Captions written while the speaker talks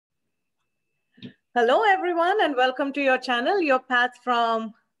Hello, everyone, and welcome to your channel, Your Path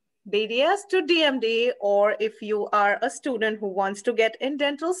from BDS to DMD, or if you are a student who wants to get in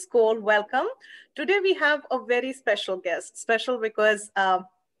dental school, welcome. Today, we have a very special guest, special because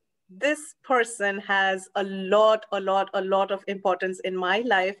this person has a lot of importance in my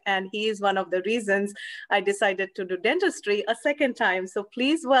life, and he is one of the reasons I decided to do dentistry a second time. So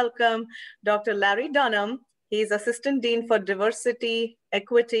please welcome Dr. Larry Dunham. He's Assistant Dean for Diversity,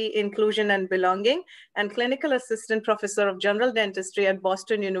 Equity, Inclusion, and Belonging, and Clinical Assistant Professor of General Dentistry at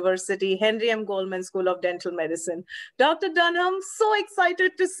Boston University, Henry M. Goldman School of Dental Medicine. Dr. Dunham, so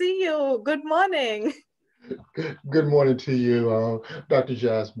excited to see you. Good morning. Good morning to you, Dr.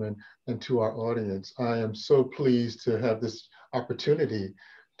 Jasmine, and to our audience. I am so pleased to have this opportunity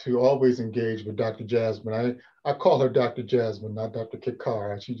to always engage with Dr. Jasmine. I call her Dr. Jasmine, not Dr.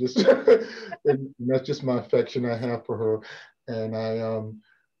 Kikar. She just, and that's just my affection I have for her. And I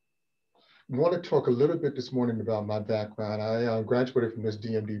want to talk a little bit this morning about my background. I graduated from this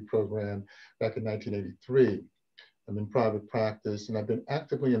DMD program back in 1983. I'm in private practice, and I've been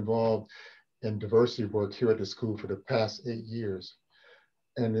actively involved in diversity work here at the school for the past 8 years.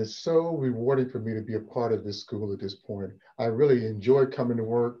 And it's so rewarding for me to be a part of this school at this point. I really enjoy coming to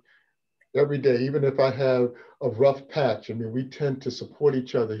work every day, even if I have a rough patch. I mean, we tend to support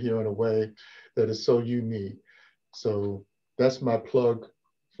each other here in a way that is so unique. So that's my plug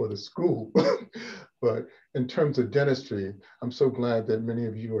for the school. But in terms of dentistry, I'm so glad that many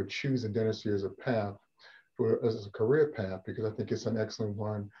of you are choosing dentistry as a path, as a career path, because I think it's an excellent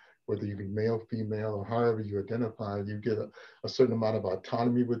one. Whether you be male, female, or however you identify, you get a certain amount of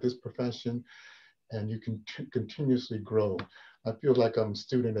autonomy with this profession, and you can continuously grow. I feel like I'm a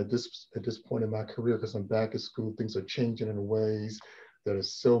student at this point in my career because I'm back at school. Things are changing in ways that are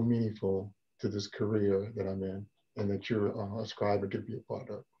so meaningful to this career that I'm in, and that you're ascribing to be a part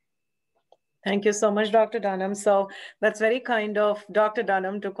of. Thank you so much, Dr. Dunham. So that's very kind of Dr.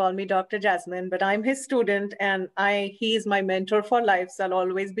 Dunham to call me Dr. Jasmine, but I'm his student and he's my mentor for life. So I'll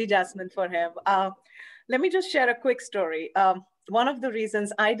always be Jasmine for him. Let me just share a quick story. One of the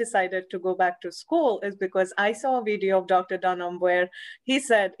reasons I decided to go back to school is because I saw a video of Dr. Dunham where he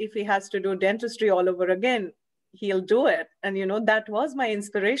said if he has to do dentistry all over again, he'll do it. And, that was my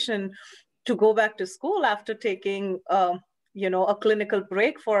inspiration to go back to school after taking a clinical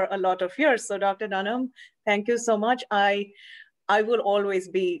break for a lot of years. So Dr. Dunham, thank you so much. I will always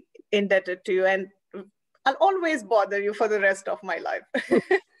be indebted to you, and I'll always bother you for the rest of my life.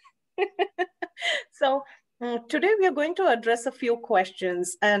 So today we are going to address a few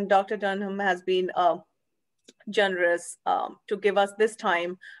questions, and Dr. Dunham has been generous to give us this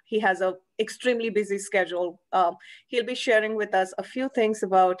time. He has an extremely busy schedule. He'll be sharing with us a few things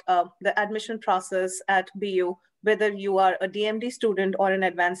about the admission process at BU, whether you are a DMD student or an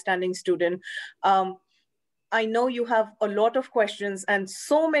advanced standing student. I know you have a lot of questions, and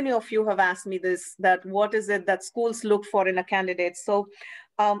so many of you have asked me this, that what is it that schools look for in a candidate? So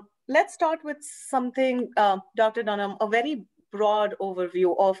let's start with something, Dr. Dunham, a very broad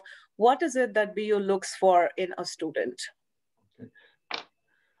overview of what is it that BU looks for in a student? Okay.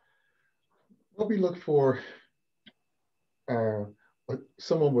 What we look for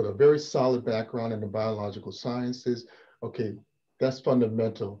someone with a very solid background in the biological sciences. Okay, that's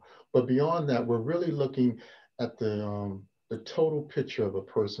fundamental. But beyond that, we're really looking at the total picture of a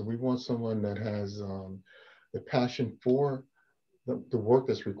person. We want someone that has the passion for the work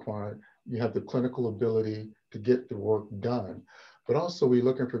that's required. You have the clinical ability to get the work done. But also we're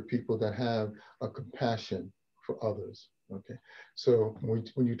looking for people that have a compassion for others. Okay, so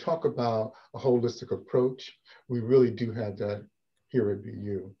when you talk about a holistic approach, we really do have that here at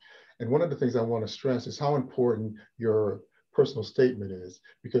BU. And one of the things I want to stress is how important your personal statement is,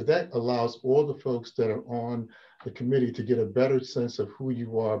 because that allows all the folks that are on the committee to get a better sense of who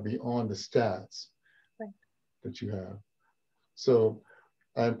you are beyond the stats that you have. So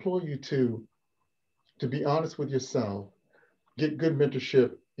I implore you to be honest with yourself, get good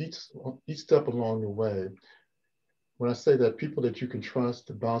mentorship each step along the way. When I say that, people that you can trust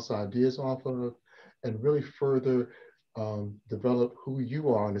to bounce ideas off of and really further develop who you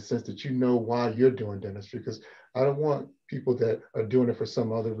are in the sense that you know why you're doing dentistry, because I don't want people that are doing it for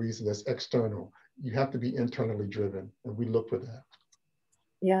some other reason that's external. You have to be internally driven, and we look for that.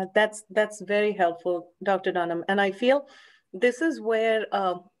 Yeah, that's very helpful, Dr. Dunham. And I feel this is where,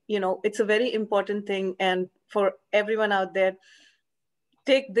 it's a very important thing. And for everyone out there,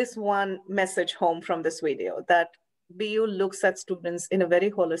 take this one message home from this video, that BU looks at students in a very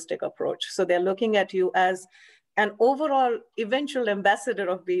holistic approach. So they're looking at you as an overall eventual ambassador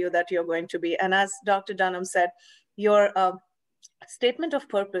of BU that you're going to be. And as Dr. Dunham said, your statement of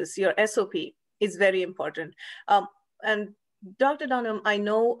purpose, your SOP, is very important. And Dr. Dunham, I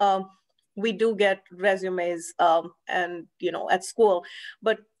know we do get resumes and at school,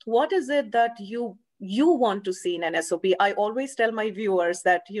 but what is it that you want to see in an SOP? I always tell my viewers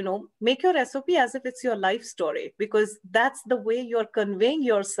that make your SOP as if it's your life story, because that's the way you're conveying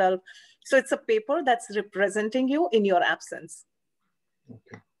yourself. So it's a paper that's representing you in your absence.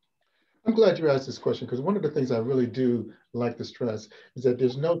 Okay. I'm glad you asked this question, because one of the things I really do like to stress is that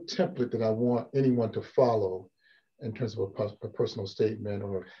there's no template that I want anyone to follow in terms of a personal statement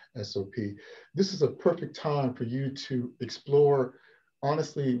or SOP. This is a perfect time for you to explore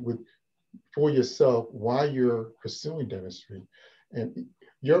honestly for yourself why you're pursuing dentistry. And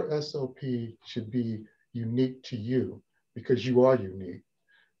your SOP should be unique to you because you are unique.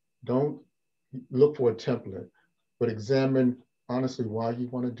 Don't look for a template, but examine honestly why you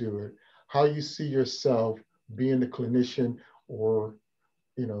want to do it, how you see yourself being the clinician or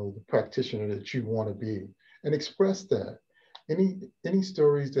the practitioner that you want to be, and express that. Any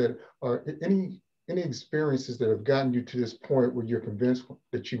stories that are any experiences that have gotten you to this point where you're convinced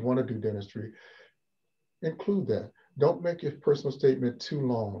that you want to do dentistry, include that. Don't make your personal statement too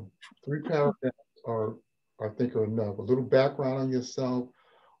long. 3 paragraphs are I think are enough. A little background on yourself,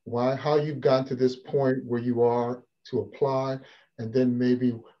 how you've gotten to this point where you are to apply, and then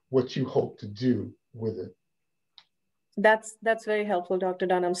maybe what you hope to do with it. That's very helpful, Dr.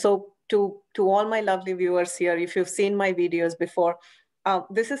 Dunham. So to all my lovely viewers here, if you've seen my videos before,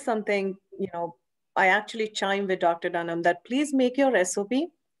 this is something, I actually chime with Dr. Dunham that please make your SOP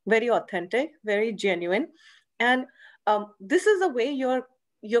very authentic, very genuine. And this is the way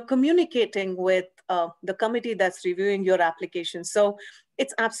you're communicating with the committee that's reviewing your application. So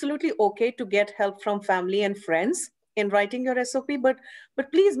it's absolutely okay to get help from family and friends in writing your SOP, but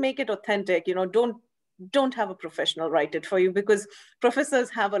please make it authentic. Don't have a professional write it for you, because professors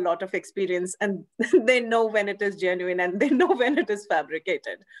have a lot of experience and they know when it is genuine and they know when it is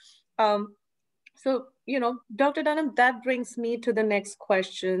fabricated. So, Dr. Dunham, that brings me to the next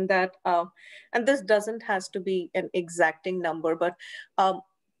question that, and this doesn't has to be an exacting number, but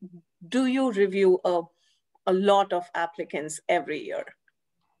do you review a lot of applicants every year?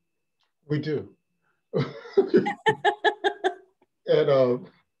 We do.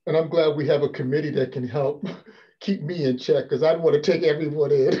 And I'm glad we have a committee that can help keep me in check, because I don't want to take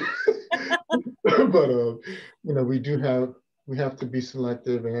everyone in. But we have to be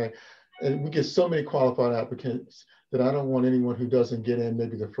selective, and we get so many qualified applicants that I don't want anyone who doesn't get in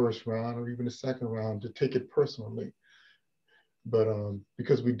maybe the first round or even the second round to take it personally. But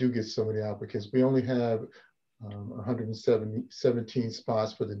because we do get so many applicants, we only have 117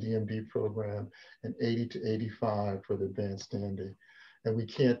 spots for the DMD program and 80 to 85 for the advanced standing. And we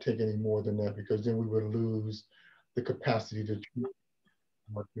can't take any more than that, because then we would lose the capacity to treat.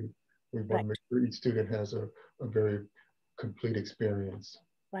 We want to make sure each student has a very complete experience.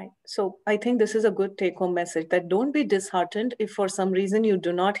 Right. So I think this is a good take-home message, that don't be disheartened if for some reason you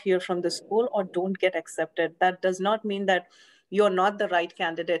do not hear from the school or don't get accepted. That does not mean that you're not the right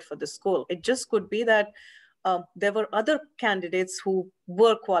candidate for the school. It just could be that there were other candidates who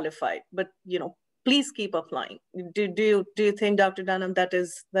were qualified, but please keep applying. Do you think, Dr. Dunham, that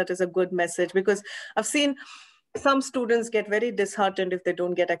is a good message? Because I've seen some students get very disheartened if they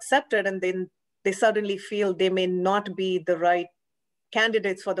don't get accepted, and then they suddenly feel they may not be the right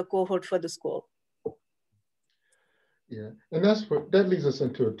candidates for the cohort for the school. Yeah, and that leads us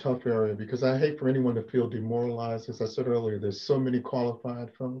into a tough area, because I hate for anyone to feel demoralized. As I said earlier, there's so many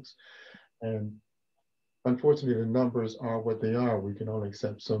qualified folks, and unfortunately the numbers are what they are. We can only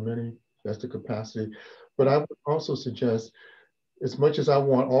accept so many. That's the capacity. But I would also suggest, as much as I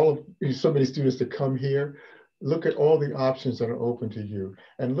want so many students to come here, look at all the options that are open to you,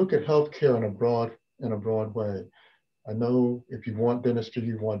 and look at healthcare in a broad way. I know if you want dentistry,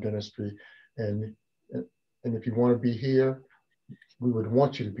 you want dentistry, and if you want to be here, we would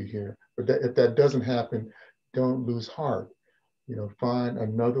want you to be here. But if that doesn't happen, don't lose heart. Find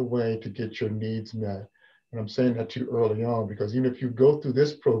another way to get your needs met. And I'm saying that to you early on, because even if you go through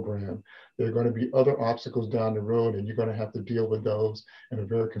this program, there are going to be other obstacles down the road, and you're going to have to deal with those in a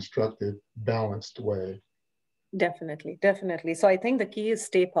very constructive, balanced way. Definitely, definitely. So I think the key is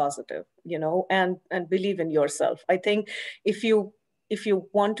stay positive, and believe in yourself. I think if you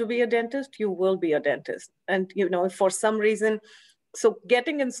want to be a dentist, you will be a dentist. And if for some reason, so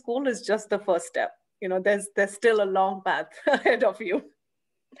getting in school is just the first step. There's still a long path ahead of you.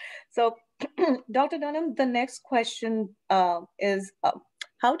 So, Dr. Dunham, the next question is,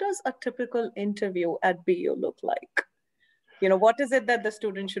 how does a typical interview at BU look like? What is it that the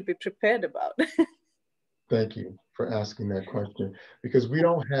student should be prepared about? Thank you. for asking that question, because we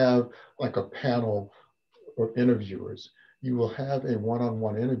don't have like a panel of interviewers. You will have a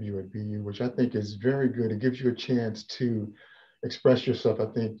one-on-one interview at BU, which I think is very good. It gives you a chance to express yourself, I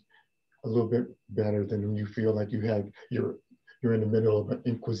think, a little bit better than when you feel like you're in the middle of an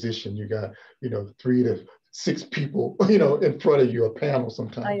inquisition. You got, 3 to 6 people, in front of you, a panel I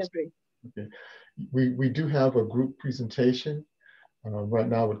sometimes. agree. Okay. We do have a group presentation. Right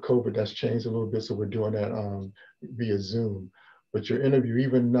now with COVID, that's changed a little bit, so we're doing that via Zoom. But your interview,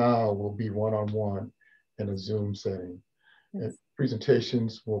 even now, will be one-on-one in a Zoom setting. Yes. And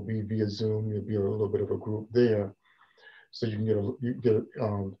presentations will be via Zoom. You'll be a little bit of a group there, so you can get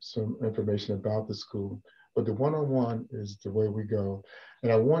some information about the school. But the one-on-one is the way we go.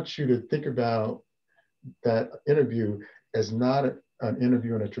 And I want you to think about that interview as not an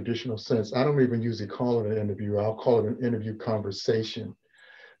interview in a traditional sense. I don't even usually call it an interview. I'll call it an interview conversation,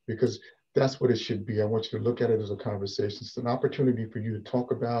 because that's what it should be. I want you to look at it as a conversation. It's an opportunity for you to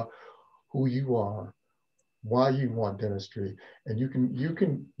talk about who you are, why you want dentistry, and you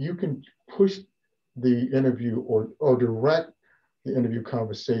can push the interview or direct the interview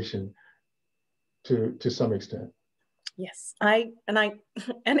conversation to some extent. Yes,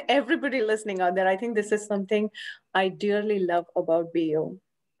 and everybody listening out there, I think this is something I dearly love about BU.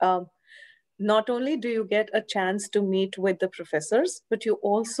 Not only do you get a chance to meet with the professors, but you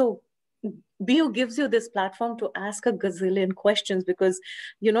also, BU gives you this platform to ask a gazillion questions, because,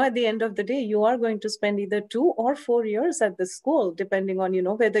 at the end of the day, you are going to spend either 2 or 4 years at the school, depending on,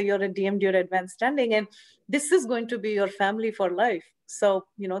 whether you're a DMD or advanced standing, and this is going to be your family for life. So,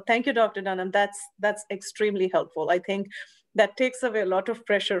 thank you, Dr. Dunham. That's extremely helpful. I think that takes away a lot of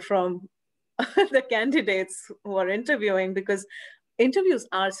pressure from the candidates who are interviewing, because interviews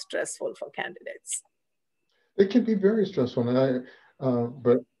are stressful for candidates. It can be very stressful,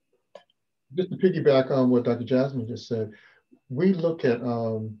 but just to piggyback on what Dr. Jasmine just said, we look at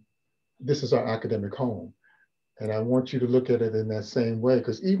this is our academic home. And I want you to look at it in that same way,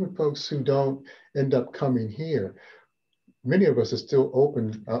 because even folks who don't end up coming here, many of us are still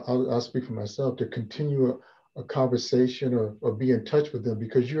open, I'll speak for myself, to continue a conversation or be in touch with them,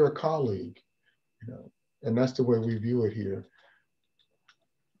 because you're a colleague, and that's the way we view it here.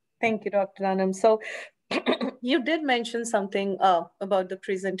 Thank you, Dr. Dunham. So you did mention something about the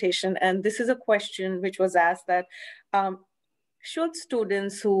presentation, and this is a question which was asked that should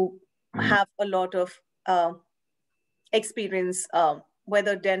students who have a lot of experience,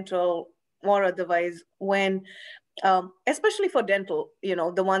 whether dental or otherwise, when especially for dental,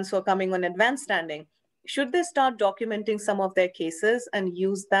 the ones who are coming on advanced standing, should they start documenting some of their cases and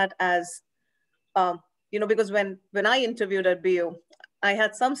use that as, because when I interviewed at BU, I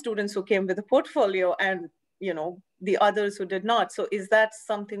had some students who came with a portfolio and, the others who did not. So is that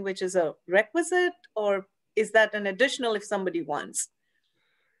something which is a requisite, or is that an additional if somebody wants?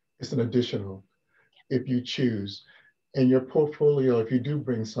 It's an additional if you choose. And your portfolio, if you do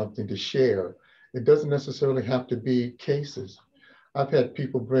bring something to share, it doesn't necessarily have to be cases. I've had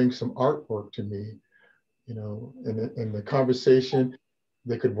people bring some artwork to me, in the conversation,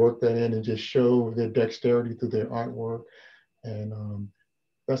 they could work that in and just show their dexterity through their artwork. And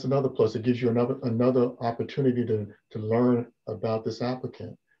that's another plus. It gives you another opportunity to learn about this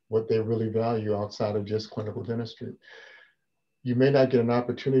applicant, what they really value outside of just clinical dentistry. You may not get an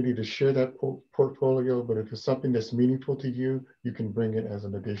opportunity to share that portfolio, but if it's something that's meaningful to you, you can bring it as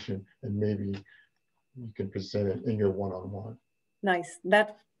an addition, and maybe you can present it in your one-on-one. Nice.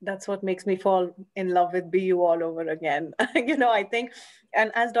 That's what makes me fall in love with BU all over again. I think,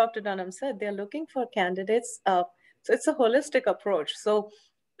 and as Dr. Dunham said, they're looking for candidates. So it's a holistic approach. So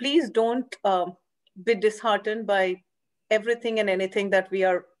please don't be disheartened by everything and anything that we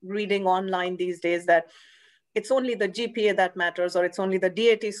are reading online these days, that it's only the GPA that matters, or it's only the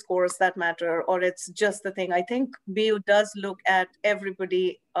DAT scores that matter, or it's just the thing. I think BU does look at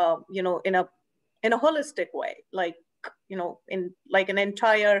everybody, in a holistic way, like, in like an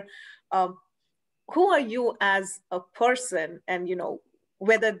entire, who are you as a person, and,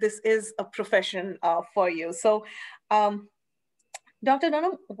 whether this is a profession for you. So, Dr.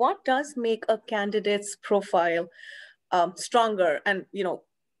 Dunham, what does make a candidate's profile stronger? And,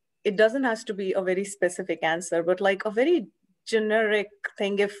 it doesn't have to be a very specific answer, but like a very generic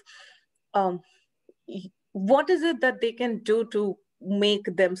thing. If what is it that they can do to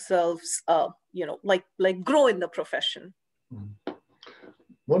make themselves, like grow in the profession?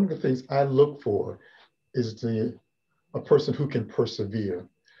 One of the things I look for is a person who can persevere,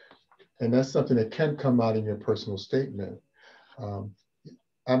 and that's something that can come out in your personal statement.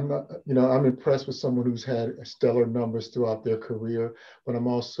 I'm not, I'm impressed with someone who's had stellar numbers throughout their career, but I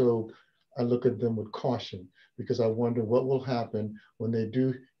look at them with caution, because I wonder what will happen when they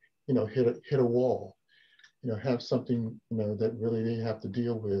do, hit a wall, have something, that really they have to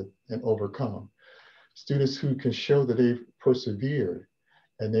deal with and overcome. Students who can show that they've persevered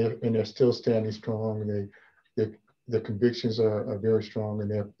and they're still standing strong, and their convictions are very strong,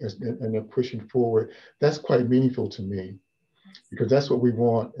 and they're pushing forward. That's quite meaningful to me, because that's what we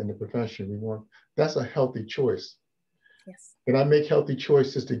want in the profession. That's a healthy choice. Yes. And I make healthy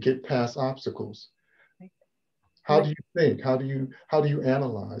choices to get past obstacles. Right. How do you think? How do you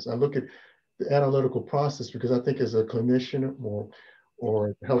analyze? I look at the analytical process, because I think as a clinician or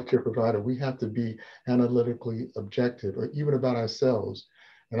a healthcare provider, we have to be analytically objective, or even about ourselves.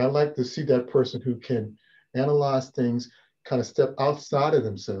 And I like to see that person who can analyze things, kind of step outside of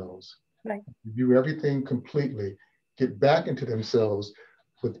themselves, right, view everything completely, get back into themselves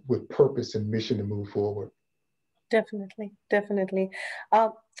with purpose and mission to move forward. Definitely, definitely.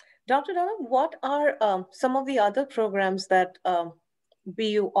 Dr. Dunham, what are some of the other programs that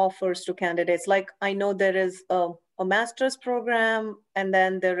BU offers to candidates? Like, I know there is a master's program, and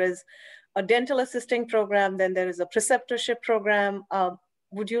then there is a dental assisting program, then there is a preceptorship program.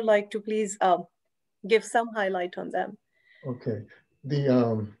 Would you like to please give some highlight on them? Okay.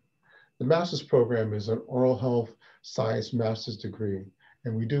 The master's program is an oral health science master's degree,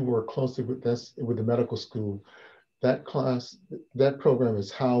 and we do work closely with the medical school. That program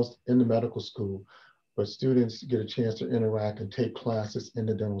is housed in the medical school, but students get a chance to interact and take classes in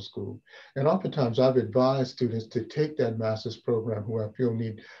the dental school. And oftentimes I've advised students to take that master's program who I feel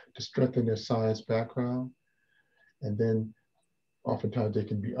need to strengthen their science background. And then oftentimes they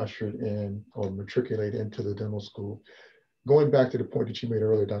can be ushered in or matriculate into the dental school. Going back to the point that you made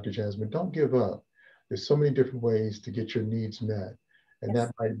earlier, Dr. Jasmine, don't give up. There's so many different ways to get your needs met. And Yes.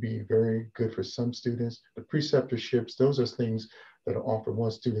 that might be very good for some students. The preceptorships, those are things that are offered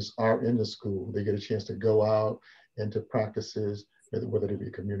once students are in the school. They get a chance to go out into practices, whether they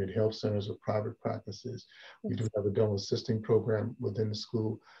be community health centers or private practices. We do have a dental assisting program within the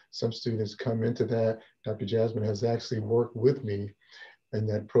school. Some students come into that. Dr. Jasmine has actually worked with me in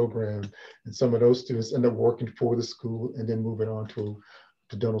that program. And some of those students end up working for the school and then moving on to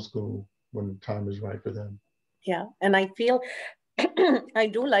dental school when the time is right for them. Yeah, and I feel I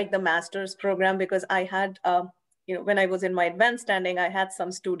do like the master's program, because I had, when I was in my advanced standing, I had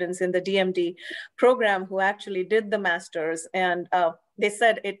some students in the DMD program who actually did the master's, and they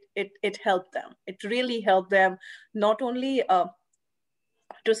said it helped them. It really helped them, not only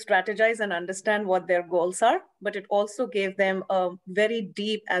to strategize and understand what their goals are, but it also gave them a very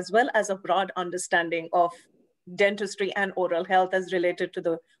deep as well as a broad understanding of dentistry and oral health as related to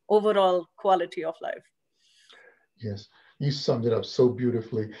the overall quality of life. Yes, you summed it up so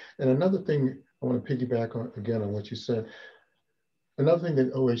beautifully. And another thing I want to piggyback on again on what you said. Another thing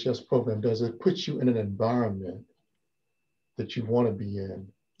that OHS program does, it puts you in an environment that you want to be in,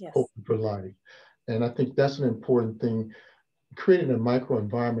 yes, hoping for life. And I think that's an important thing, creating a micro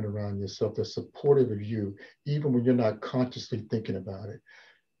environment around yourself that's supportive of you, even when you're not consciously thinking about it.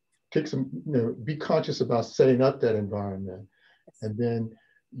 Take some, be conscious about setting up that environment, and then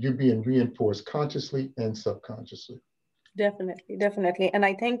you're being reinforced consciously and subconsciously. Definitely, definitely. And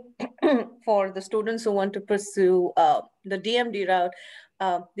I think for the students who want to pursue the DMD route,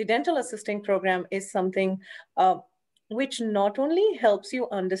 the dental assisting program is something which not only helps you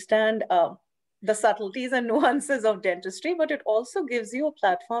understand the subtleties and nuances of dentistry, but it also gives you a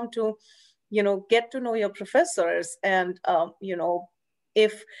platform to, get to know your professors. And,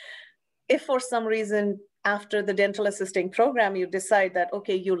 if for some reason after the dental assisting program, you decide that,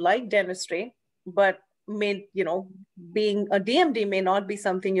 okay, you like dentistry, but being a DMD may not be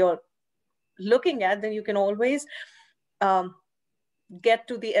something you're looking at, then you can always get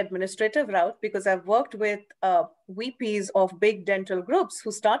to the administrative route, because I've worked with VPs of big dental groups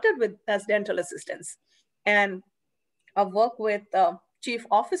who started with as dental assistants. And I've worked with chief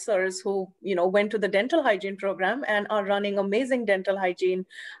officers who, went to the dental hygiene program and are running amazing dental hygiene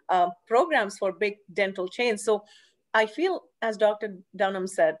programs for big dental chains. So I feel, as Dr. Dunham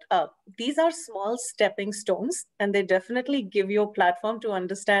said, these are small stepping stones, and they definitely give you a platform to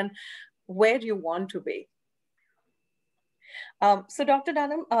understand where you want to be. So Dr.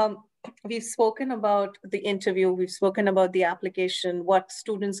 Dunham, we've spoken about the interview, we've spoken about the application, what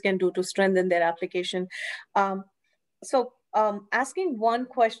students can do to strengthen their application. So asking one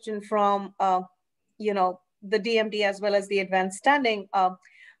question from, the DMD as well as the advanced standing,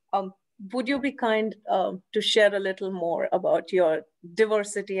 would you be kind to share a little more about your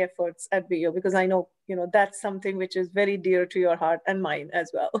diversity efforts at BU? Because I know, that's something which is very dear to your heart and mine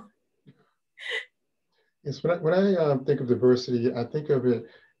as well. Yes, when I think of diversity, I think of it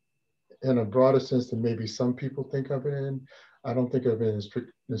in a broader sense than maybe some people think of it in. I don't think of it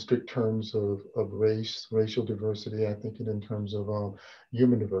in strict terms of racial diversity. I think it in terms of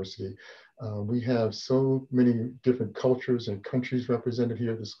human diversity. We have so many different cultures and countries represented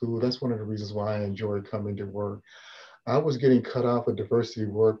here at the school. That's one of the reasons why I enjoy coming to work. I was getting cut off of diversity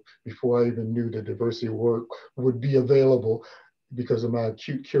work before I even knew that diversity work would be available because of my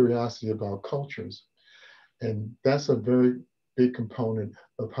acute curiosity about cultures. And that's a very big component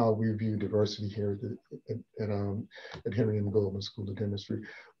of how we view diversity here at Henry and Goldman School of Dentistry.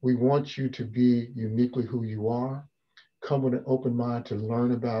 We want you to be uniquely who you are, come with an open mind to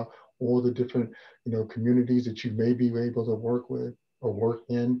learn about all the different communities that you may be able to work with or work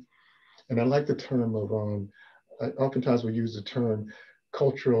in. And I like the term of, oftentimes we use the term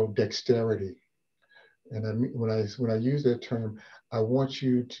cultural dexterity. And when I use that term, we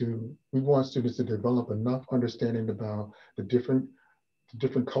want students to develop enough understanding about the different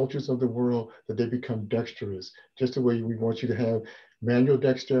cultures of the world that they become dexterous. Just the way we want you to have manual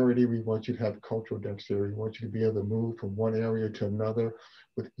dexterity, we want you to have cultural dexterity. We want you to be able to move from one area to another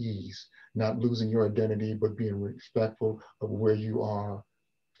with ease, not losing your identity, but being respectful of where you are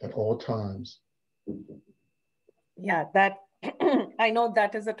at all times. Yeah, that I know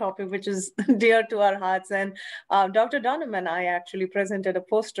that is a topic which is dear to our hearts. And Dr. Dunham and I actually presented a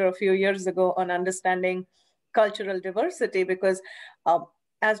poster a few years ago on understanding cultural diversity, because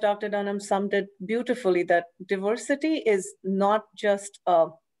as Dr. Dunham summed it beautifully, that diversity is not just a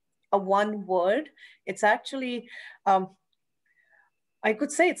one word. It's actually, I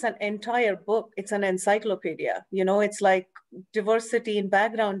could say it's an entire book. It's an encyclopedia. It's like diversity in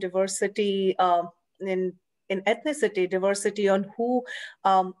background, diversity in ethnicity, diversity on who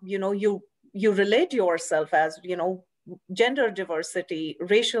you relate yourself as, gender diversity,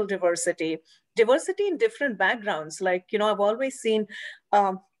 racial diversity, diversity in different backgrounds. Like, I've always seen,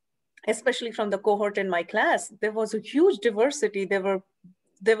 especially from the cohort in my class, there was a huge diversity. There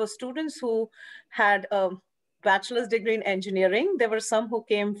were students who had bachelor's degree in engineering. There were some who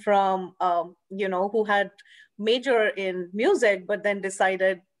came from, who had major in music, but then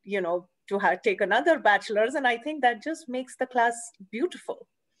decided, to take another bachelor's. And I think that just makes the class beautiful.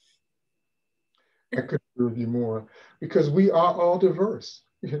 I couldn't agree with you more, because we are all diverse,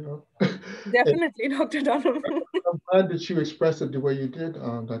 Definitely, Dr. Dunham. I'm glad that you expressed it the way you did,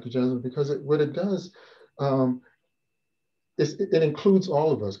 Dr. Jasmine, because what it does, it includes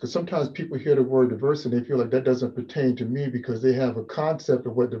all of us, because sometimes people hear the word diversity and they feel like that doesn't pertain to me because they have a concept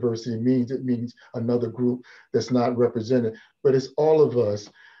of what diversity means. It means another group that's not represented, but it's all of us.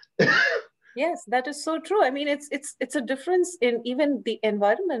 Yes, that is so true. I mean, it's a difference in even the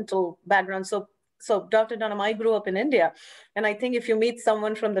environmental background. So Dr. Dunham, I grew up in India, and I think if you meet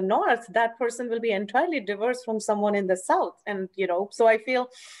someone from the north, that person will be entirely diverse from someone in the south. And so I feel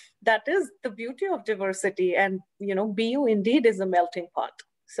that is the beauty of diversity. And BU indeed is a melting pot.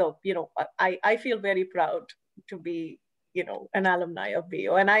 So I feel very proud to be an alumni of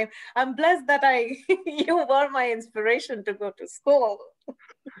BU, and I'm blessed that you were my inspiration to go to school.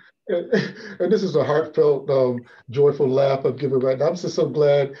 And this is a heartfelt, joyful laugh I'm giving right now. I'm just so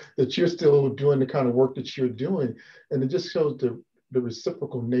glad that you're still doing the kind of work that you're doing. And it just shows the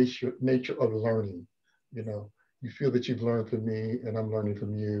reciprocal nature of learning. You feel that you've learned from me and I'm learning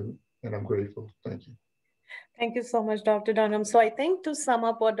from you, and I'm grateful. Thank you. Thank you so much, Dr. Dunham. So I think to sum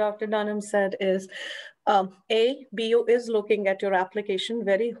up what Dr. Dunham said is, BU is looking at your application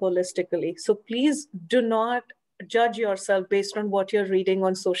very holistically. So please do not judge yourself based on what you're reading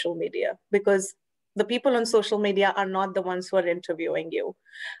on social media, because the people on social media are not the ones who are interviewing you.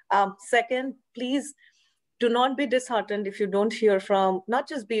 Second, please do not be disheartened if you don't hear from not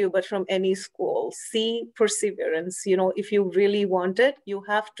just BU, but from any school. See perseverance. If you really want it, you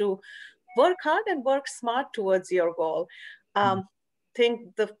have to work hard and work smart towards your goal.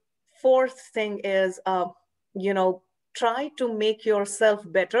 Think the fourth thing is, try to make yourself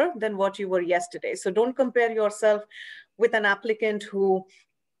better than what you were yesterday. So don't compare yourself with an applicant who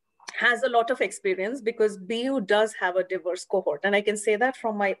has a lot of experience, because BU does have a diverse cohort. And I can say that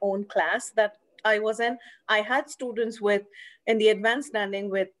from my own class that I was in. I had students in the advanced standing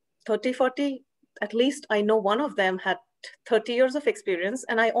with 30, 40, at least I know one of them had 30 years of experience.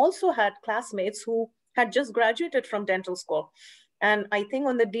 And I also had classmates who had just graduated from dental school. And I think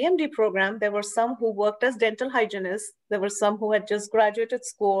on the DMD program, there were some who worked as dental hygienists. There were some who had just graduated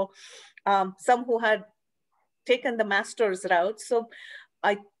school, some who had taken the master's route. So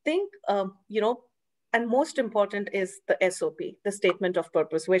I think, and most important is the SOP, the statement of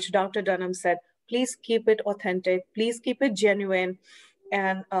purpose, which Dr. Dunham said, please keep it authentic, please keep it genuine.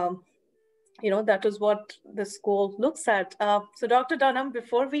 And that is what the school looks at. So Dr. Dunham,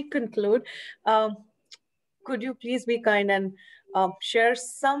 before we conclude, could you please be kind and share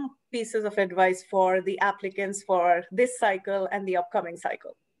some pieces of advice for the applicants for this cycle and the upcoming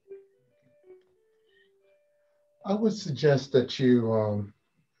cycle? I would suggest that you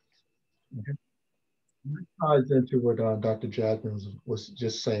ties into what Dr. Jasmine was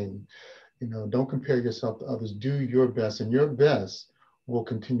just saying. Don't compare yourself to others. Do your best, and your best will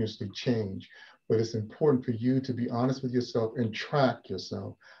continuously change. But it's important for you to be honest with yourself and track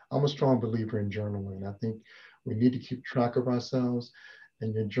yourself. I'm a strong believer in journaling. I think we need to keep track of ourselves,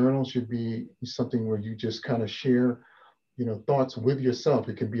 and your journal should be something where you just kind of share, thoughts with yourself.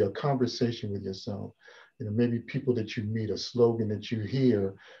 It can be a conversation with yourself. Maybe people that you meet, a slogan that you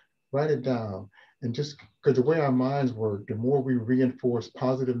hear, write it down. And just because the way our minds work, the more we reinforce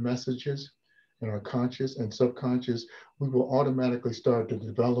positive messages in our conscious and subconscious, we will automatically start to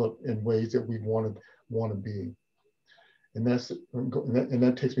develop in ways that we want to be. And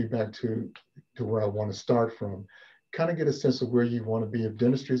that takes me back to where I want to start from. Kind of get a sense of where you want to be. If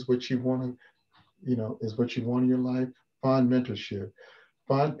dentistry is what you want to, is what you want in your life, find mentorship.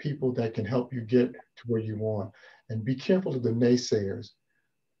 Find people that can help you get to where you want. And be careful of the naysayers.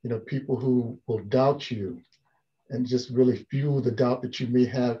 People who will doubt you and just really fuel the doubt that you may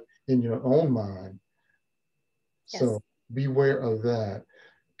have in your own mind. Yes. So beware of that.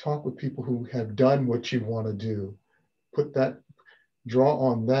 Talk with people who have done what you want to do. Draw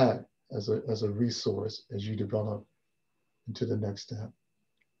on that as a resource as you develop into the next step.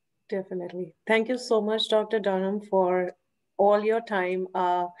 Definitely. Thank you so much, Dr. Dunham, for all your time.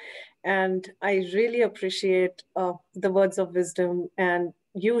 And I really appreciate the words of wisdom and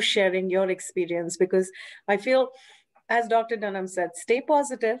you sharing your experience, because I feel, as Dr. Dunham said, stay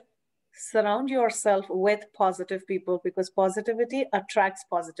positive, surround yourself with positive people, because positivity attracts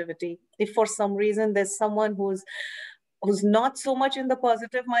positivity. If for some reason there's someone who's not so much in the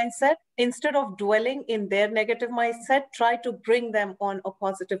positive mindset, instead of dwelling in their negative mindset, try to bring them on a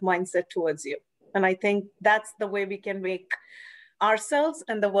positive mindset towards you. And I think that's the way we can make ourselves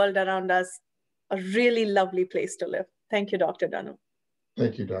and the world around us a really lovely place to live. Thank you, Dr. Dunham.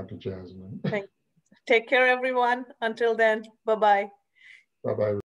 Thank you, Dr. Jasmine. Take care, everyone. Until then, bye-bye. Bye-bye.